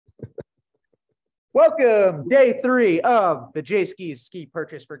Welcome, day 3 of the J Skis Ski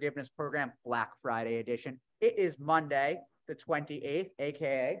Purchase Forgiveness Program Black Friday edition. It is Monday, the 28th,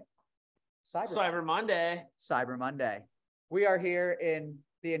 aka Cyber Monday. Cyber Monday. We are here in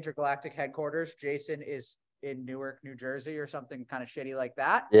the Intergalactic headquarters. Jason is in Newark, New Jersey, or something kind of shitty like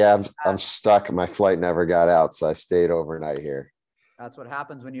that. Yeah, I'm stuck. My flight never got out, so I stayed overnight here. That's what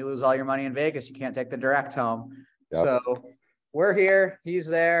happens when you lose all your money in Vegas. You can't take the direct home. Yep. So we're here. He's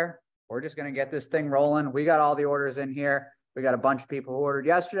there. We're just going to get this thing rolling. We got all the orders in here. We got a bunch of people who ordered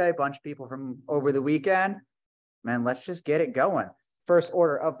yesterday, a bunch of people from over the weekend. Man, let's just get it going. First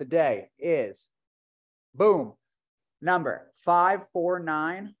order of the day is, boom, number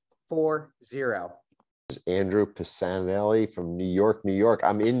 54940. Andrew Pisanelli from New York, New York.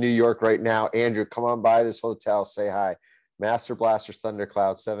 I'm in New York right now. Andrew, come on by this hotel. Say hi. Master Blasters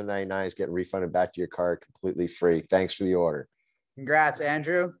Thundercloud $7.99 is getting refunded back to your card completely free. Thanks for the order. Congrats,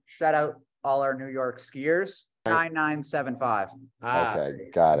 Andrew. Shout out all our New York skiers. 9975. Okay,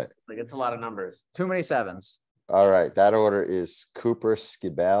 got it. Like, it's a lot of numbers. Too many sevens. All right, that order is Cooper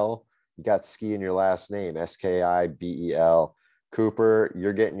Skibel. You got ski in your last name, Skibel. Cooper,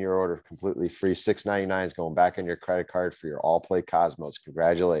 you're getting your order completely free. $6.99 is going back on your credit card for your All Play Cosmos.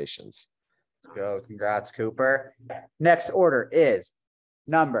 Congratulations. Let's go. Congrats, Cooper. Next order is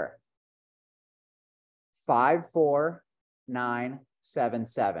number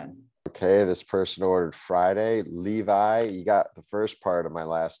 54977. Okay, this person ordered Friday. Levi, you got the first part of my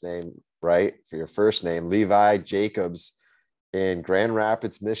last name right for your first name. Levi Jacobs in Grand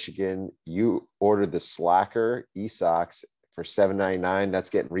Rapids, Michigan. You ordered the Slacker e-socks for $7.99. That's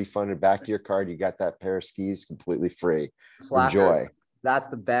getting refunded back to your card. You got that pair of skis completely free. Slacker, enjoy. That's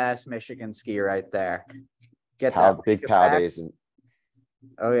the best Michigan ski right there. Get Pow, that big pow back. days. And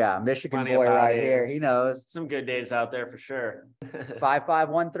Oh yeah, Michigan Plenty of boy pow right days. here. He knows. Some good days out there for sure.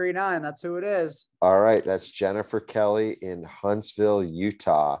 55139. That's who it is. all right, that's Jennifer Kelly in Huntsville,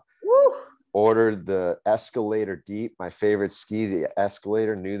 Utah. Woo! Ordered the Escalator Deep, my favorite ski, the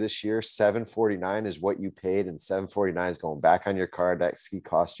Escalator, new this year. $7.49 is what you paid, and $7.49 is going back on your card. That ski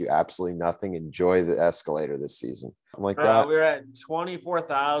cost you absolutely nothing. Enjoy the Escalator this season. Something like that. We're at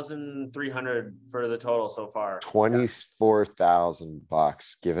 24,300 for the total so far.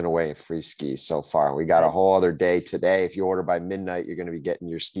 $24,000 given away in free skis so far. We got a whole other day today. If you order by midnight, you're going to be getting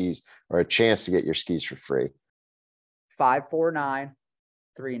your skis, or a chance to get your skis for free.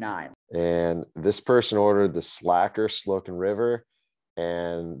 54939. And this person ordered the Slacker Slocum River.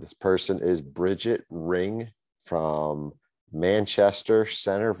 And this person is Bridget Ring from Manchester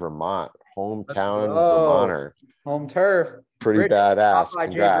Center, Vermont, hometown Vermonter. Home turf. Pretty Bridget, badass. stop by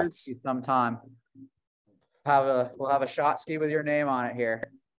Jay Congrats. Brewski sometime. We'll have a shot ski with your name on it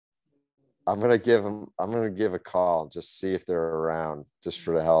here. I'm gonna give a call, just see if they're around, just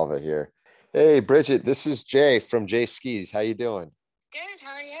for the hell of it here. Hey Bridget, this is Jay from Jay Skis. How you doing? Good.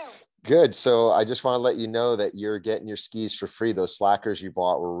 How are you? Good. So I just want to let you know that you're getting your skis for free. Those Slackers you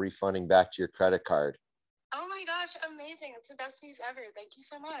bought, we're refunding back to your credit card. Oh my gosh, amazing. It's the best news ever. Thank you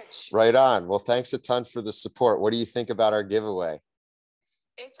so much. Right on. Well, thanks a ton for the support. What do you think about our giveaway?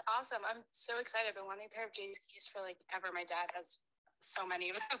 It's awesome. I'm so excited. I've been wanting a pair of Jay skis for like ever. My dad has so many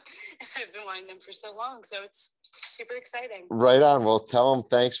of them. I've been wanting them for so long. So it's super exciting. Right on. Well, tell them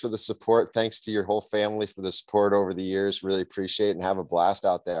thanks for the support. Thanks to your whole family for the support over the years. Really appreciate it, and have a blast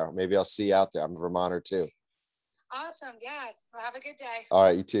out there. Maybe I'll see you out there. I'm a Vermonter too. Awesome. Yeah. Well, have a good day. All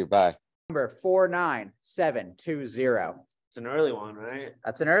right. You too. Bye. Number 49720. It's an early one, right?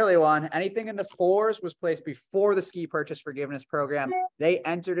 That's an early one. Anything in the fours was placed before the ski purchase forgiveness program. They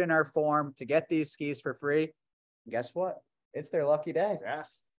entered in our form to get these skis for free. Guess what? It's their lucky day. Yeah.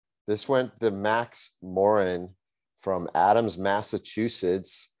 This went to Max Morin from Adams,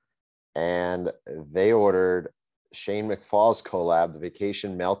 Massachusetts, and they ordered Shane McFall's collab, the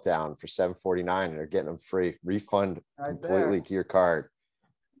Vacation Meltdown, for $7.49, and they're getting them free. Refund completely to your card.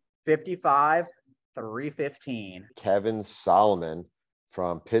 55,315. Kevin Solomon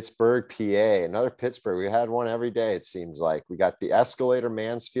from Pittsburgh, PA. Another Pittsburgh. We had one every day, it seems like. We got the Escalator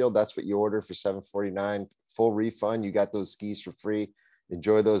Mansfield. That's what you ordered for $7.49. Full refund. You got those skis for free.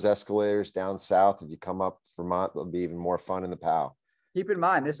 Enjoy those Escalators down south. If you come up Vermont, they'll be even more fun in the POW. Keep in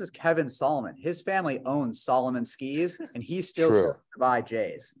mind, this is Kevin Solomon. His family owns Solomon Skis, and he's still True. to buy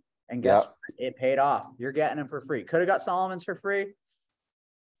J's. And guess what? It paid off. You're getting them for free. Could have got Solomon's for free.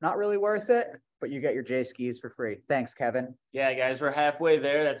 Not really worth it, but you get your J skis for free. Thanks, Kevin. Yeah, guys, we're halfway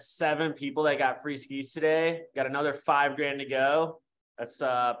there. That's 7 people that got free skis today. Got another $5,000 to go. Let's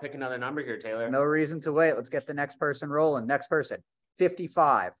pick another number here, Taylor. No reason to wait. Let's get the next person rolling. Next person,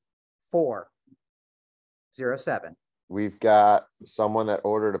 55,407. We've got someone that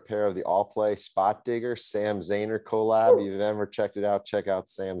ordered a pair of the All Play Spot Digger Sam Zahner collab. If you've ever checked it out, check out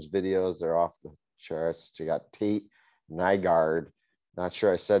Sam's videos. They're off the charts. You got Tate Nygaard. Not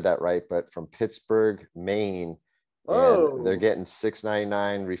sure I said that right, but from Pittsburgh, Maine. Oh, And they're getting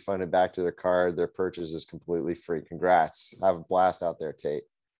 $6.99 refunded back to their card. Their purchase is completely free. Congrats. Have a blast out there, Tate.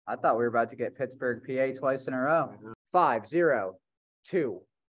 I thought we were about to get Pittsburgh, PA twice in a row.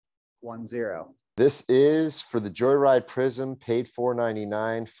 5-0-2-1-0. This is for the Joyride Prism, paid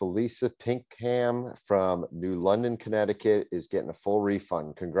 $4.99. Felisa Pinkham from New London, Connecticut is getting a full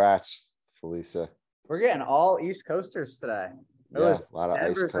refund. Congrats, Felisa. We're getting all East Coasters today. Yeah, a lot of Ice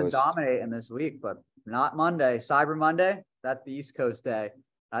Denver's been Coast. dominating this week, but not Monday. Cyber Monday, that's the East Coast day.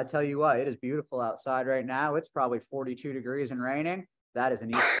 I tell you what, it is beautiful outside right now. It's probably 42 degrees and raining. That is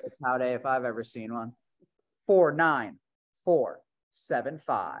an East Coast cow day if I've ever seen one.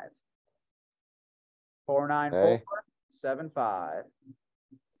 4-9-4-7-5. 4-9-4-7-5.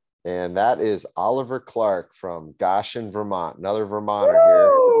 And that is Oliver Clark from Goshen, Vermont. Another Vermonter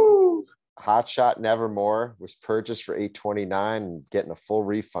here. Woo! Hot Shot Nevermore was purchased for $8.29 and getting a full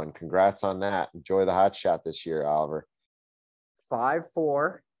refund. Congrats on that. Enjoy the Hot Shot this year, Oliver.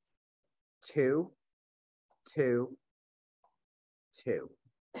 5-4-2-2-2.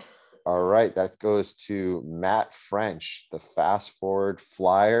 All right, that goes to Matt French, the Fast Forward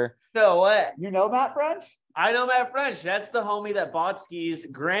Flyer. No way. You know Matt French? I know Matt French. That's the homie that bought skis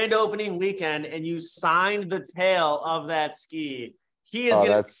grand opening weekend, and you signed the tail of that ski. He is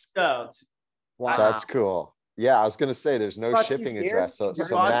gonna be stoked. Wow. That's cool. Yeah, I was gonna say there's no Brought shipping you here? address. So, You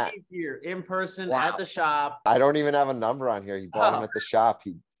so Bought Matt, skis here in person Wow. at the shop. I don't even have a number on here. He bought him Oh. at the shop.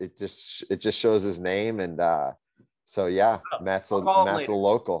 It just shows his name, and so yeah, Matt's a I'll call him Matt's a later.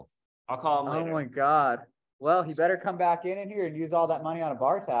 local. I'll call him Oh later. my God. Well, he better come back in here and use all that money on a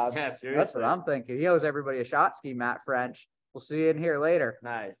bar tab. Yeah, That's seriously. what I'm thinking. He owes everybody a shot ski, Matt French. We'll see you in here later.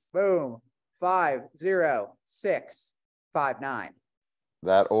 Nice. Boom. 5-0-6-5-9.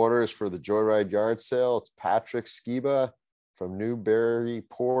 That order is for the Joyride Yard Sale. It's Patrick Skiba from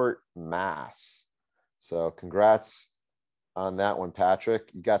Newburyport, Mass. So congrats on that one, Patrick.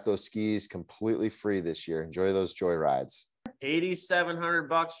 You got those skis completely free this year. Enjoy those joyrides.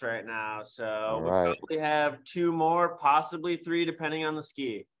 $8,700 right now. So we'll right. probably have 2 more, possibly 3, depending on the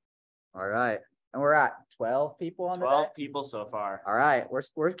ski. All right. And we're at 12 people on the day. 12 people so far. All right.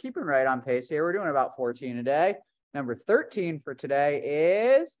 We're keeping right on pace here. We're doing about 14 a day. Number 13 for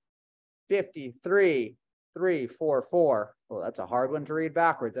today is 53-3-4-4. Well, that's a hard one to read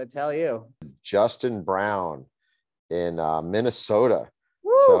backwards, I tell you. Justin Brown in Minnesota.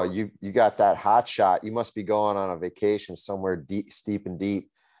 Woo! So you got that hot shot. You must be going on a vacation somewhere deep, steep and deep.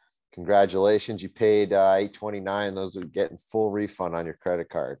 Congratulations. You paid $8.29. Those are getting full refund on your credit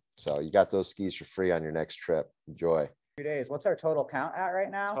card. So you got those skis for free on your next trip. Enjoy. 2 days. What's our total count at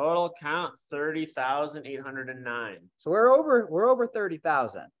right now? Total count 30,809. So we're over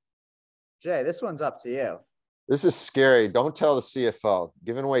 30,000. Jay, this one's up to you. This is scary. Don't tell the CFO.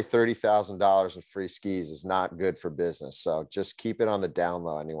 Giving away $30,000 in free skis is not good for business. So just keep it on the down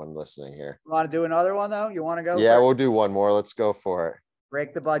low. Anyone listening here? You want to do another one though? You want to go? Yeah, for it? we'll do one more. Let's go for it.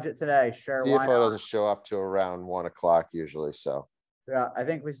 Break the budget today. Sure. Why CFO not? doesn't show up to around 1 o'clock usually. So Yeah, I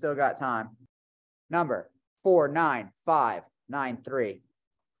think we still got time. Number 49593.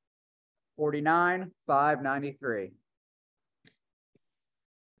 49,593.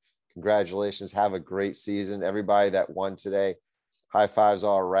 congratulations. Have a great season. Everybody that won today, high fives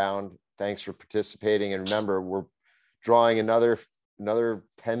all around. Thanks for participating. And remember, we're drawing another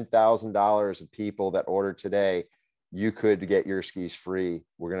 $10,000 of people that ordered today. You could get your skis free.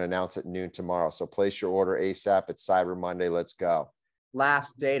 We're going to announce at noon tomorrow. So place your order ASAP. It's Cyber Monday. Let's go.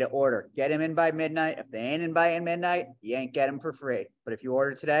 Last day to order. Get them in by midnight. If they ain't in by midnight, you ain't get them for free. But if you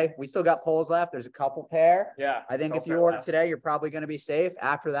order today, we still got poles left. There's a couple pair. Yeah. I think go if for you it, order Les. today, you're probably going to be safe.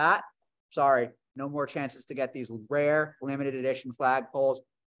 After that, sorry, no more chances to get these rare limited edition flag poles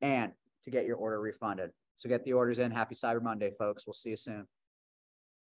and to get your order refunded. So get the orders in. Happy Cyber Monday, folks. We'll see you soon.